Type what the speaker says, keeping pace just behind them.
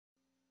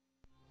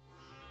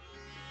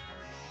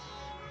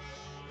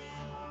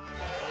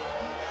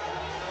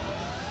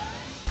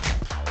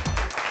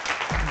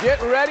Get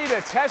ready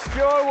to test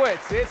your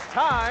wits. It's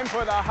time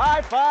for the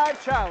High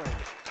Five Challenge,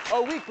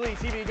 a weekly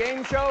TV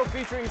game show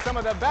featuring some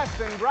of the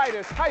best and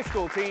brightest high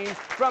school teams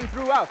from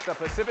throughout the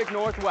Pacific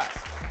Northwest.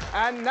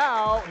 And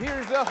now,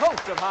 here's the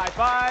host of High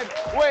Five,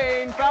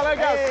 Wayne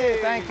Falagowski. Hey,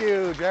 thank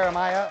you,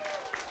 Jeremiah.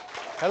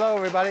 Hello,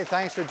 everybody.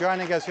 Thanks for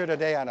joining us here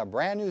today on a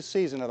brand new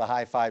season of the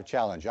High Five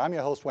Challenge. I'm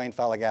your host, Wayne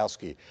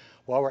Falagowski.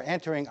 Well, we're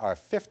entering our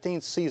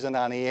 15th season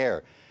on the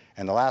air.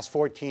 In the last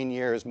 14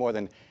 years, more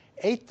than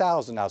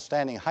 8,000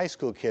 outstanding high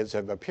school kids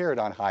have appeared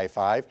on High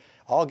Five,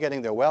 all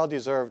getting their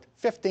well-deserved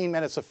 15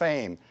 minutes of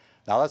fame.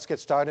 Now let's get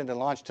started and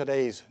launch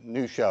today's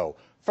new show.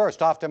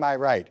 First, off to my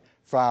right,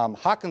 from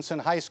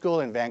HOCKINSON High School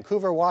in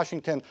Vancouver,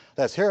 Washington,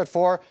 let's hear it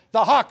for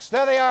the Hawks.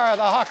 There they are,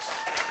 the Hawks.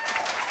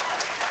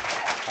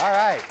 All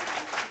right.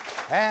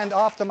 And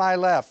off to my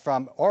left,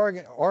 from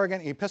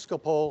Oregon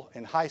Episcopal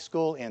in High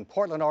School in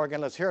Portland,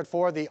 Oregon, let's hear it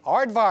for the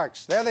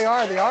Aardvarks. There they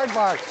are, the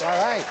Aardvarks.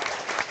 All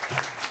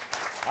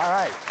right. All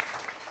right.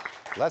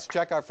 Let's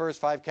check our first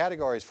 5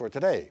 categories for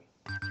today.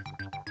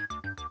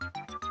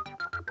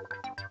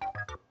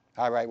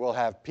 All right, we'll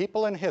have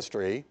people in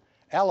history,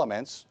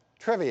 elements,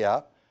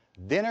 trivia,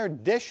 dinner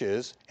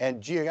dishes, and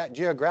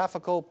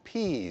geographical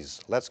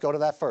peas. Let's go to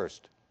that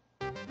first.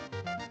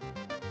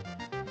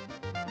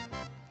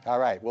 All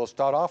right, we'll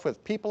start off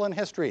with people in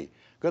history.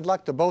 Good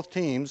luck to both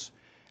teams,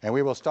 and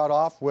we will start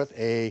off with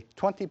a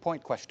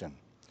 20-point question.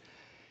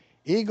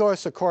 Igor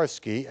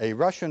Sikorsky, a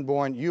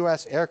Russian-born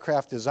U.S.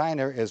 aircraft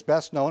designer, is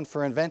best known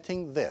for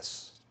inventing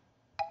this.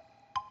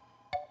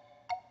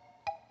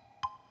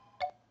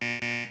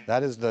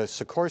 That is the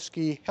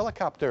Sikorsky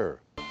helicopter.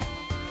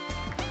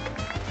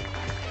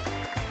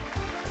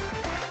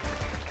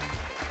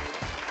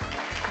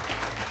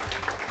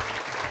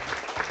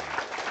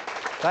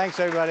 Thanks,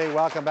 everybody.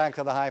 Welcome back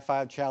to the High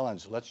Five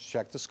Challenge. Let's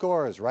check the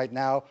scores. Right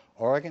now,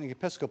 Oregon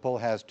Episcopal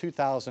has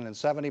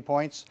 2,070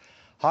 points.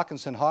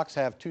 HOCKINSON Hawks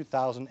have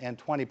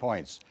 2,020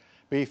 points.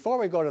 Before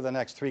we go to the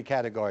next 3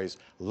 categories,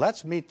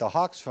 let's meet the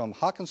Hawks from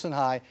Hockinson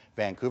High,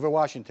 Vancouver,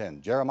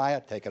 Washington.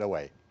 Jeremiah, take it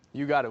away.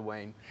 You got it,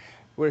 Wayne.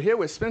 We're here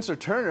with Spencer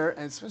Turner,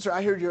 and Spencer,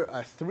 I heard you're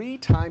a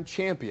 3-time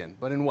champion,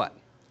 but in what?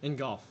 In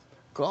golf.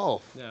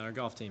 Golf? Yeah, our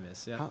golf team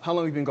is, yeah. How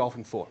long have you been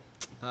golfing for?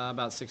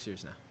 About 6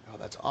 years now. Oh,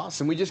 that's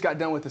awesome. We just got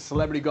done with the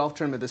celebrity golf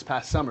tournament this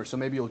past summer, so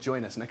maybe you'll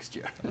join us next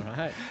year. All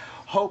right.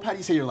 Hope, how do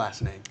you say your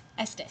last name?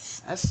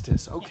 Estes.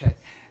 Estes, okay. Yes.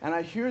 And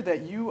I hear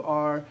that you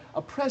are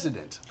a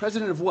president.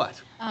 President of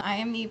what? I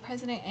am the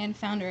president and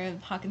founder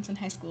of HOCKINSON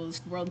High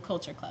School's World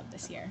Culture Club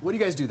this year. What do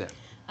you guys do there?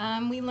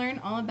 We learn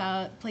all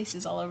about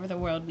places all over the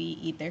world. We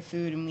eat their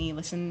food and we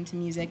listen to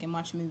music and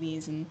watch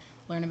movies and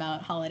learn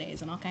about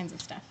holidays and all kinds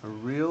of stuff. A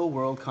real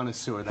world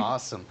connoisseur. That's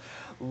awesome.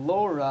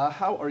 Laura,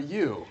 how are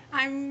you?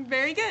 I'm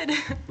very good.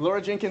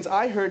 Laura Jenkins,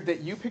 I heard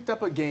that you picked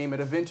up a game at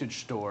a vintage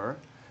store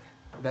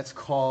that's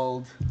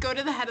called... Go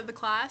to the head of the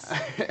class.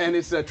 And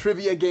it's a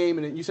trivia game,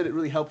 and you said it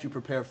really helped you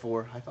prepare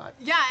for High Five.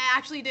 Yeah, it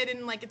actually did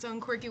in like its own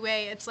quirky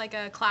way. It's like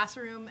a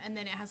classroom, and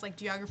then it has like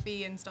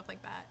geography and stuff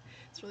like that.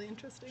 It's really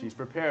interesting. She's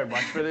prepared.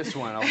 Watch for this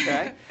one,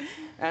 okay?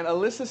 And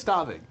Alyssa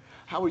Stavig,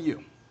 how are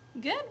you?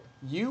 Good.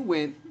 You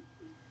went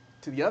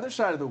to the other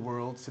side of the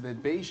world to the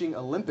Beijing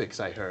Olympics,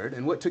 I heard,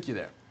 and what took you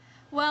there?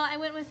 Well, I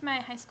went with my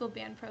high school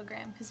band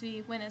program because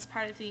we went as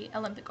part of the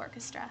Olympic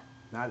Orchestra.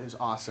 That is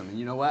awesome. And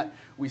you know what?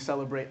 We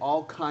celebrate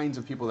all kinds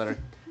of people that are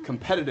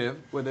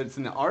competitive, whether it's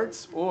in the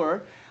arts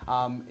or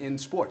in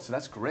sports. So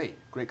that's great.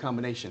 Great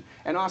combination.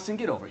 And Austin,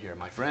 get over here,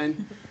 my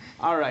friend.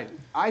 All right.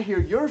 I hear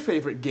your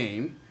favorite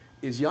game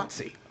is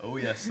Yahtzee. Oh,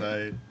 yes.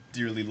 I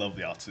dearly love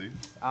the Yahtzee.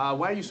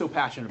 Why are you so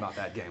passionate about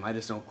that game? I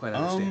just don't quite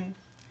understand.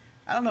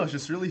 I don't know. It's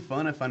just really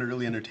fun. I find it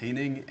really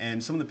entertaining.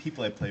 And some of the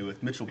people I play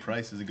with, Mitchell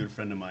Price is a good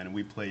friend of mine, and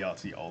we play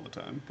Yahtzee all the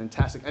time.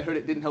 Fantastic. I heard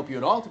it didn't help you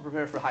at all to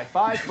prepare for High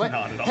Five, but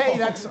Not at all. Hey,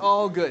 that's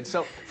all good.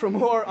 So for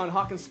more on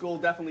Hawkins School,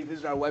 definitely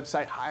visit our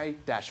website,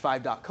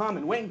 high-5.com.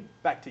 And Wayne,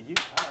 back to you.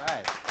 All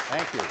right.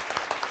 Thank you.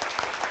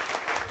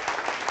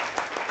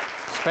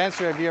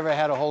 Spencer, have you ever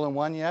had a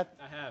hole-in-one yet?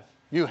 I have.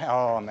 You have?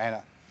 Oh,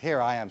 man.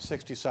 Here I am,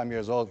 60-some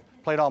years old.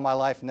 Played all my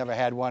life, never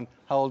had one.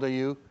 How old are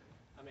you?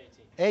 I'm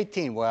 18.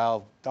 18.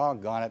 Well,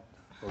 doggone it.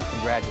 Well,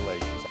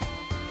 congratulations.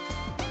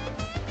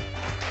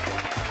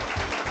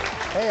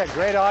 Hey, a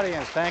great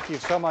audience. Thank you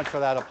so much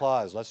for that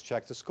applause. Let's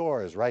check the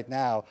scores. Right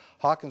now,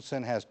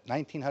 HOCKINSON has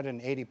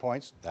 1,980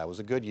 points. That was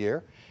a good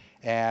year.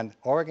 And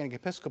Oregon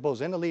Episcopal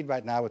is in the lead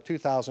right now with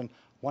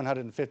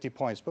 2,150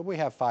 points. But we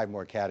have 5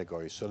 more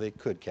categories, so they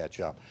could catch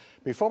up.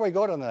 Before we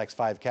go to the next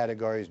 5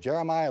 categories,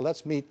 Jeremiah,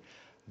 let's meet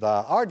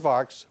the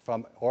Aardvarks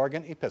from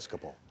Oregon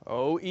Episcopal.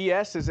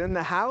 OES is in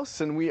the house,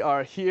 and we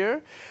are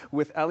here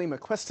with Ellie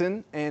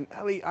McQueston. And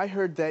Ellie, I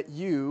heard that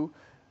you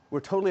We're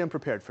totally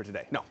unprepared for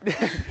today. No,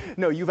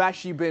 no, you've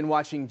actually been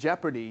watching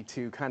Jeopardy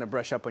to kind of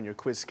brush up on your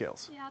quiz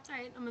skills. Yeah, that's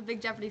right. I'm a big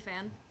Jeopardy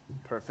fan.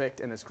 Perfect,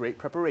 and it's great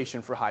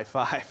preparation for High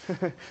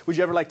Five. Would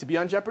you ever like to be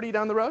on Jeopardy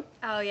down the road?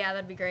 Oh, yeah,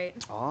 that'd be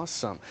great.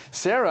 Awesome.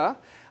 Sarah,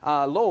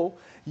 Lowell,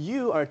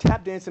 you are a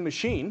tap dancing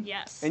machine.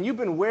 Yes. And you've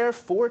been where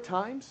 4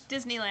 times?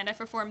 Disneyland. I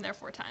performed there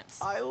 4 times.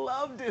 I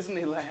love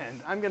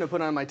Disneyland. I'm going to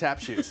put on my tap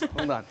shoes.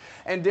 Hold on.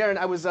 And Darren,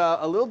 I was a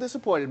little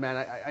disappointed,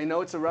 man. I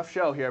know it's a rough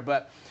show here,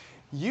 but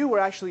you were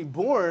actually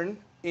born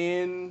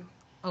in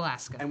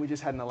Alaska. And we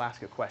just had an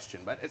Alaska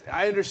question, but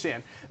I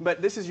understand.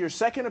 But this is your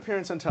 2nd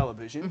appearance on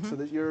television, so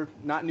that you're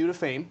not new to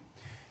fame.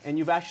 And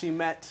you've actually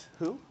met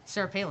who?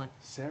 Sarah Palin.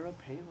 Sarah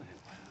Palin.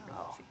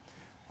 Wow.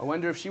 I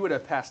wonder if she would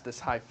have passed this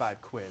High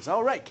Five quiz.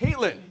 All right,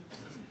 Caitlin.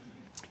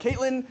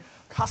 Caitlin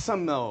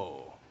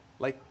Casamo.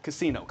 Like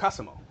casino.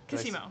 Casamo.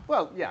 Casimo.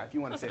 Well, yeah, if you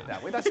want to say it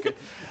that way, that's good.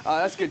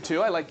 That's good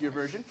too. I like your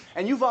version.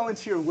 And you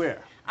volunteer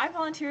where? I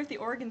volunteer at the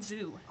Oregon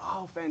Zoo.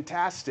 Oh,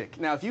 fantastic.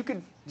 Now, if you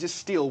could just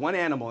steal one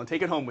animal and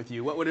take it home with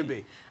you, what would it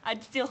be?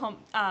 I'd steal home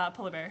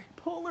polar bear.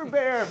 Polar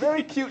bear.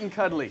 Very cute and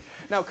cuddly.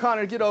 Now,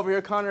 Connor, get over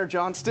here. Connor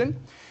Johnston.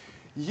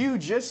 You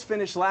just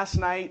finished last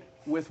night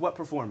with what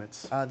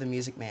performance? The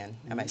Music Man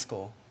at my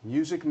school.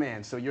 Music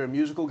Man. So you're a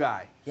musical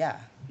guy. Yeah.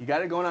 You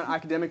got it going on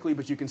academically,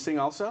 but you can sing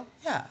also?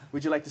 Yeah.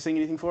 Would you like to sing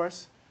anything for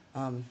us?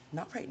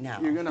 Not right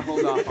now. You're going to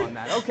hold off on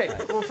that. Okay.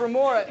 Well, for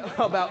more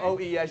about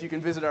OES, you can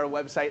visit our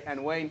website.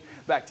 And Wayne,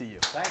 back to you.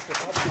 Thanks for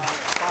putting on the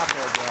spot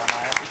there,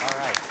 Jeremiah. All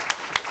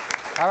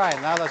right. All right,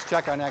 now let's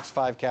check our next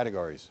 5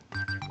 categories.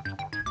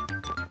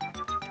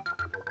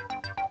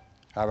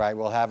 All right,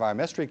 we'll have our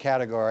mystery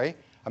category,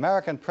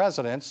 American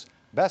presidents,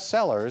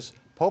 bestsellers,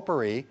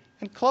 potpourri,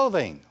 and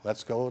clothing.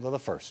 Let's go to the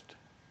first.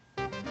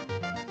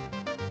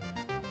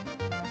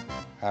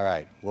 All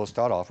right, we'll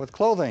start off with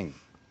clothing,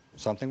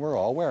 something we're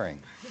all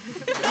wearing,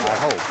 I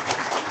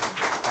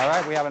hope. All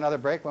right, we have another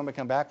break. When we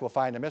come back, we'll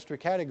find a mystery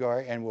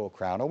category and we'll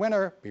crown a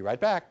winner. Be right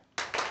back.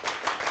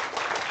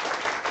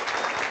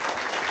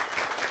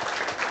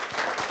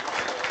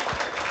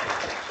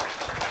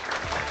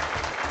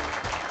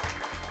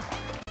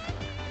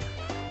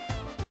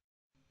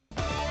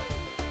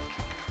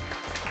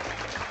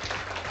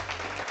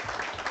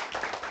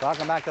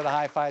 Welcome back to the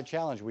High Five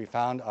Challenge. We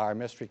found our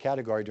mystery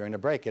category during the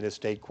break. It is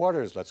state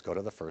quarters. Let's go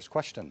to the first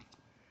question.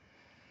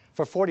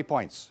 For 40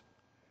 points,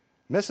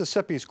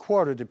 Mississippi's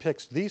quarter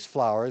depicts these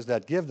flowers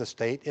that give the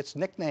state its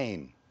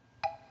nickname.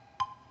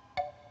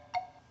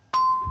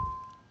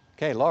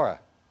 Okay, Laura.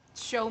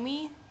 Show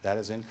me. That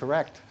is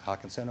incorrect.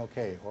 Hockinson,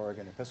 okay.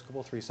 Oregon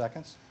Episcopal, 3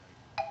 seconds.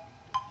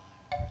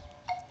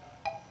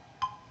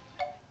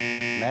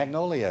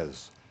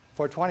 Magnolias.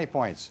 For 20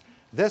 points,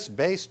 this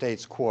Bay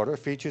State's quarter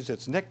features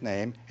its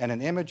nickname and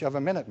an image of a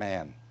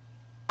Minuteman.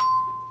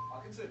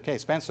 Okay,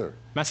 Spencer.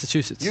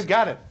 Massachusetts. You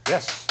got it.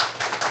 Yes.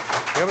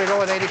 Here we go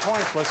with 80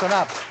 points. Listen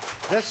up.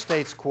 This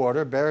state's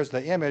quarter bears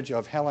the image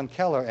of Helen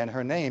Keller and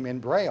her name in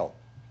Braille.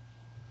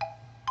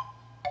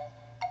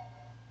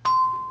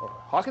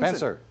 Hawkinson.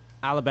 Spencer.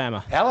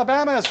 Alabama.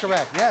 Alabama is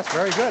correct. Yes,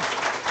 very good.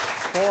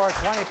 For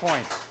 20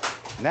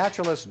 points,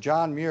 naturalist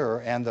John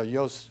Muir and the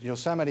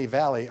Yosemite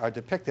Valley are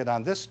depicted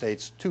on this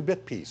state's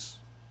 2-bit piece.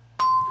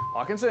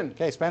 Hawkinson.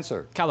 Okay,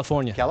 Spencer.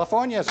 California.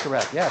 California is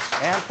correct, yes.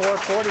 And for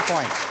 40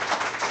 points.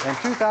 In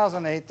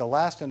 2008, the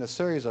last in a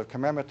series of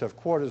commemorative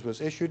quarters was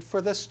issued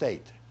for this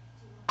state.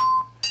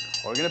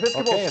 Oregon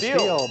Episcopal. Okay, a Steele.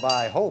 steal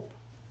by Hope.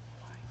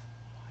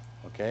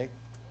 Okay.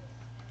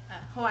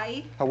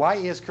 Hawaii.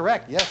 Hawaii is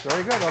correct. Yes,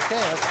 very good. Okay,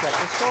 let's check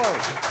the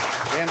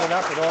scores. We ended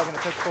up with Oregon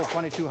Episcopal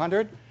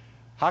 2,200.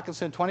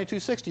 Hockinson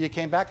 2,260. You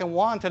came back and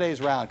won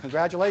today's round.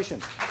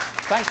 Congratulations.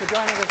 Thanks for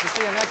joining us. We'll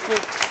see you next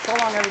week. So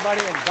long,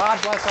 everybody, and God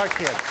bless our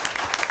kids.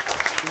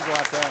 You can go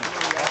out there and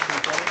watch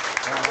each other.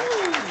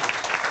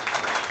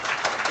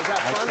 Is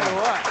that fun or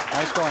what?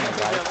 Nice going,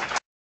 guys.